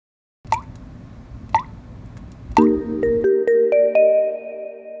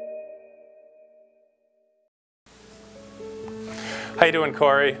How you doing,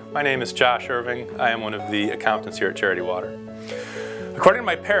 Corey? My name is Josh Irving. I am one of the accountants here at Charity Water. According to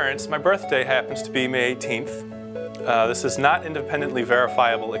my parents, my birthday happens to be May 18th. This is not independently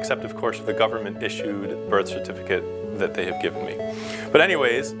verifiable, except of course for the government-issued birth certificate that they have given me. But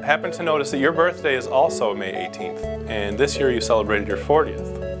anyways, I happen to notice that your birthday is also May 18th, and this year you celebrated your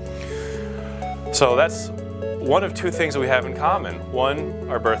 40th. So that's one of two things that we have in common. One,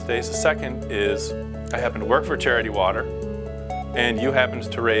 our birthdays. The second is I happen to work for Charity Water, and you happened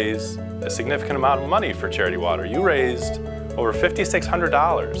to raise a significant amount of money for Charity Water. You raised over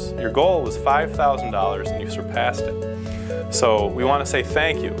 $5,600. Your goal was $5,000 and you surpassed it. So we want to say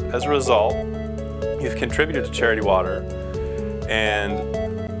thank you. As a result, you've contributed to Charity Water, and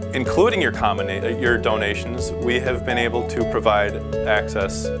including your donations, we have been able to provide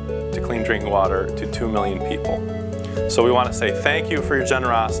access to clean drinking water to 2 million people. So we want to say thank you for your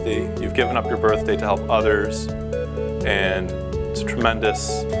generosity. You've given up your birthday to help others, and it's a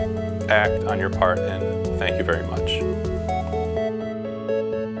tremendous act on your part, and thank you very much.